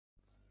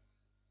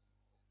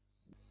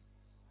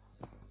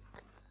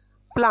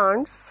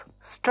Plants,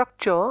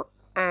 structure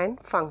and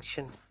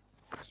function.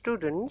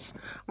 Students,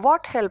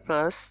 what help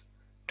us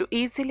to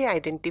easily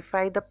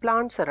identify the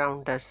plants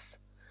around us?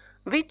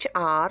 Which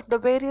are the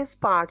various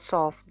parts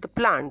of the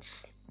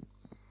plants?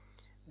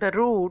 The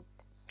root,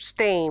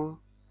 stem,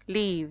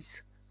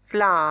 leaves,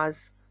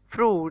 flowers,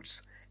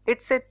 fruits,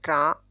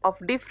 etc. of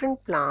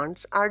different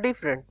plants are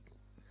different.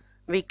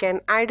 We can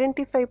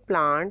identify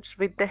plants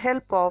with the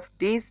help of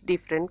these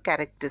different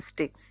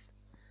characteristics.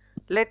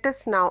 Let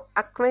us now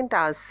acquaint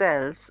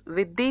ourselves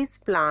with these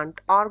plant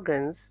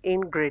organs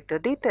in greater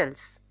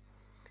details.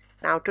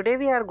 Now today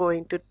we are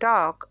going to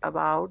talk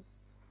about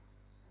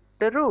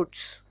the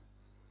roots.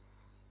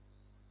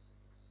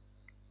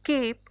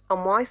 Keep a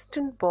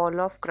moistened ball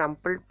of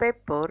crumpled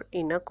paper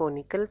in a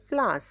conical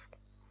flask.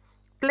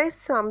 Place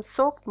some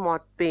soaked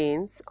moth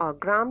beans or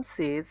gram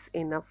seeds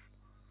in a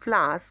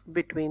flask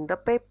between the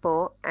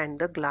paper and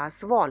the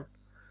glass wall.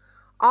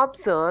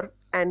 Observe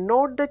and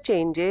note the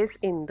changes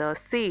in the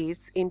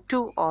seeds in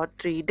 2 or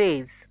 3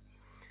 days.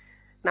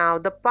 Now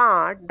the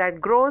part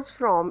that grows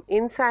from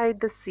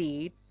inside the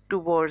seed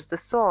towards the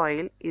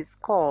soil is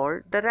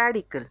called the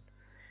radicle,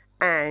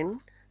 and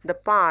the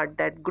part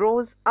that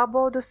grows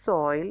above the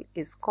soil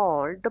is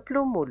called the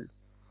plumule.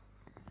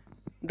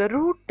 The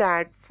root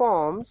that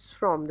forms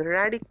from the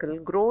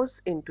radicle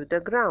grows into the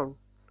ground.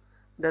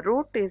 The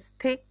root is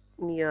thick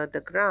near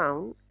the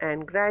ground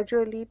and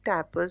gradually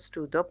tapers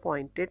to the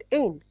pointed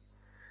end.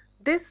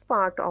 This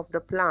part of the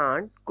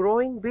plant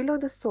growing below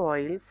the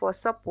soil for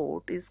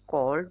support is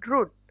called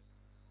root.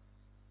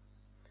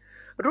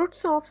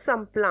 Roots of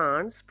some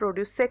plants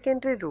produce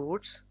secondary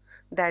roots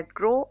that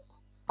grow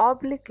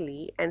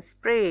obliquely and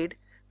spread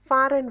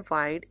far and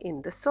wide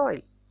in the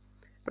soil.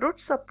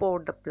 Roots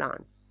support the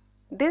plant.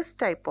 This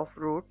type of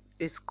root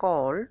is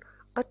called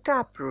a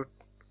taproot.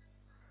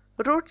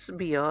 Roots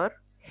bear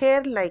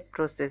hair-like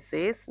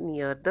processes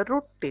near the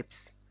root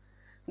tips.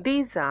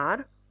 These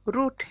are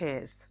root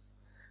hairs.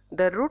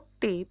 The root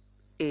tip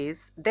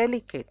is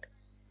delicate.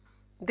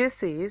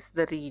 This is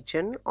the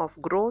region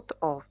of growth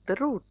of the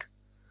root.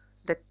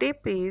 The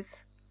tip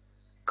is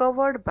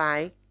covered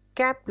by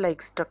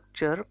cap-like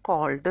structure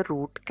called the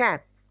root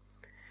cap.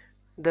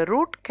 The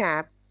root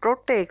cap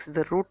protects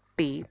the root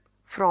tip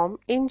from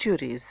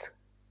injuries.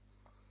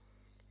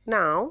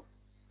 Now,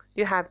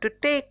 you have to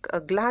take a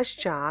glass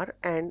jar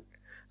and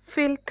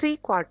fill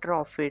 3/4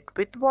 of it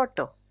with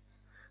water.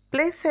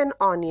 Place an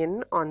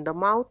onion on the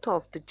mouth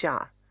of the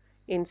jar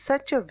in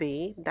such a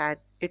way that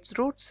its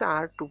roots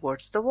are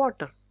towards the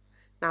water.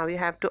 Now you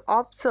have to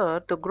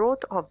observe the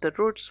growth of the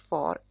roots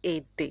for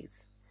 8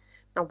 days.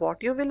 Now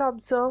what you will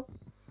observe?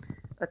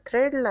 A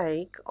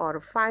thread-like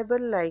or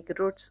fiber-like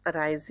roots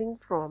arising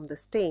from the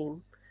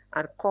stem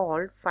are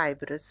called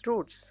fibrous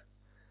roots.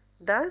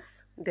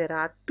 Thus, there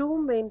are 2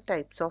 main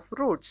types of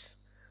roots.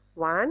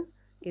 One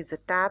is the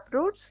tap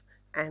roots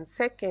and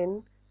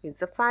second is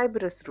the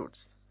fibrous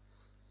roots.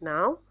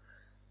 Now,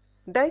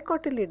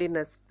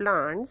 dicotyledonous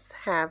plants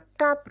have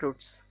tap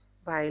roots,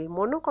 while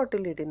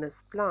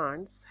monocotyledonous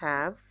plants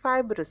have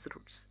fibrous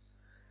roots.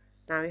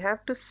 Now, you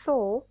have to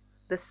sow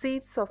the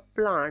seeds of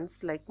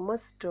plants like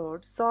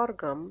mustard,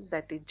 sorghum,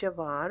 that is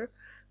jawar,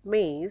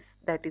 maize,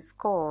 that is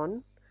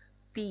corn,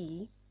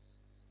 pea,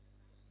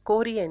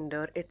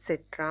 coriander,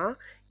 etc.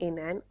 in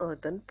an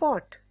earthen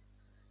pot.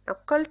 Now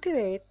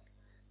cultivate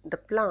the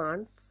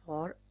plant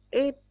for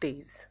 8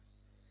 days.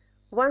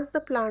 Once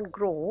the plant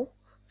grows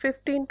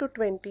 15 to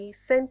 20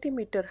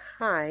 centimeter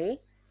high,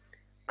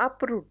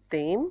 uproot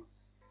them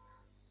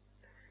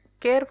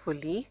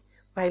carefully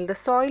while the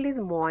soil is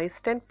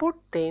moist and put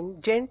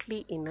them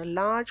gently in a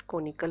large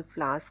conical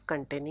flask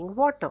containing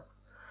water.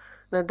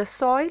 Now the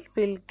soil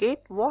will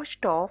get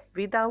washed off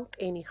without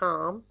any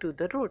harm to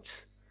the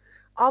roots.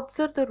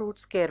 Observe the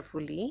roots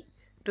carefully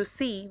to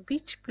see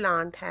which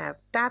plant have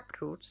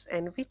tap roots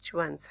and which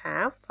ones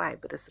have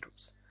fibrous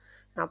roots.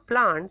 Now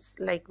plants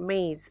like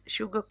maize,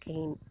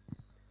 sugarcane,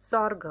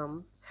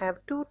 sorghum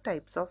have 2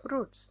 types of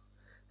roots.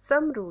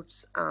 Some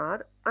roots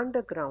are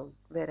underground,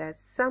 whereas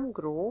some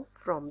grow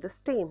from the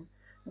stem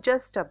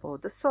just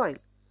above the soil.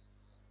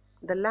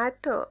 The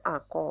latter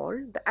are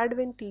called the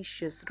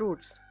adventitious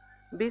roots.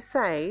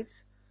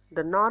 Besides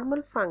the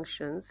normal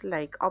functions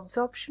like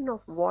absorption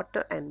of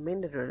water and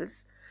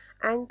minerals,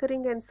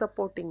 anchoring and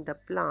supporting the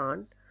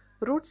plant,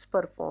 roots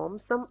perform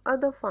some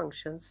other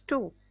functions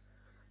too.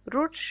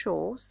 Roots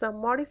show some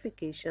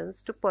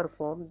modifications to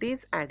perform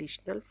these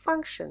additional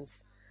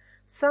functions.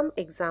 Some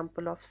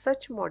example of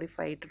such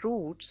modified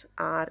roots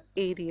are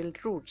aerial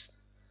roots,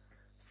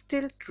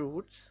 stilt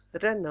roots,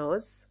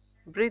 runners,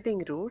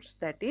 breathing roots,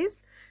 that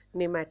is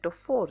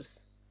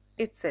nematophores,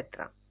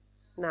 etc.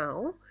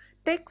 Now,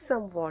 take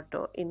some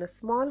water in a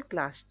small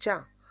glass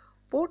jar.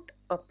 Put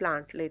a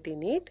plantlet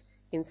in it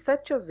in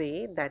such a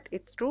way that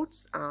its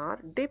roots are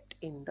dipped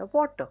in the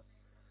water.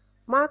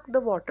 Mark the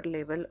water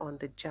level on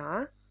the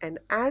jar and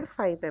add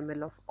 5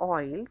 ml of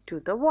oil to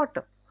the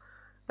water.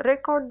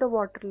 Record the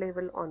water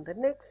level on the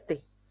next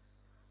day.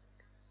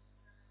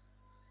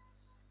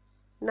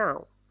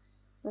 Now,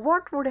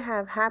 What would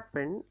have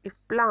happened if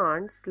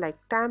plants like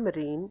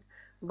tamarind,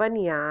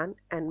 banyan,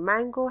 and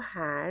mango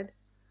had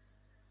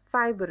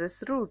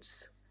fibrous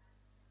roots?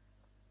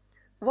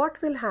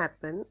 What will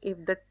happen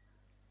if the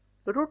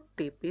root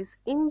tip is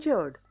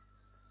injured?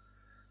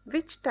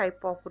 Which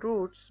type of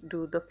roots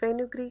do the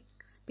fenugreek,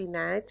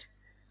 spinach,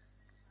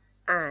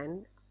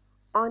 and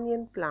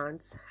onion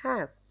plants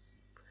have?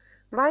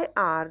 Why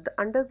are the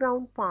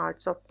underground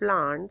parts of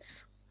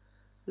plants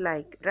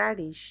like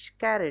radish,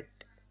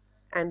 carrot,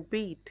 and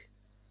beet,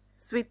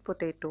 sweet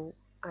potato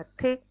are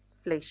thick,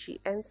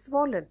 fleshy, and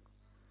swollen?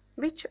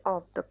 Which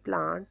of the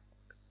plant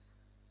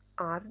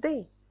are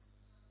they?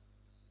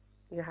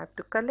 You have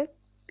to collect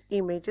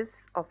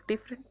images of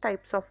different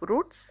types of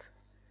roots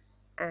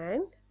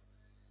and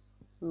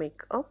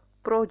make a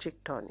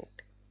project on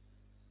it.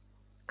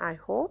 I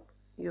hope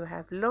you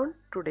have learned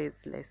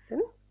today's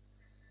lesson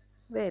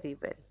very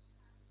well.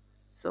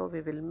 So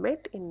we will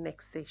meet in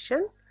next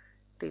session.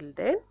 Till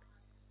then,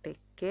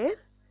 take care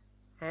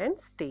and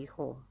stay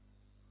home.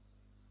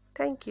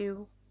 Thank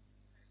you.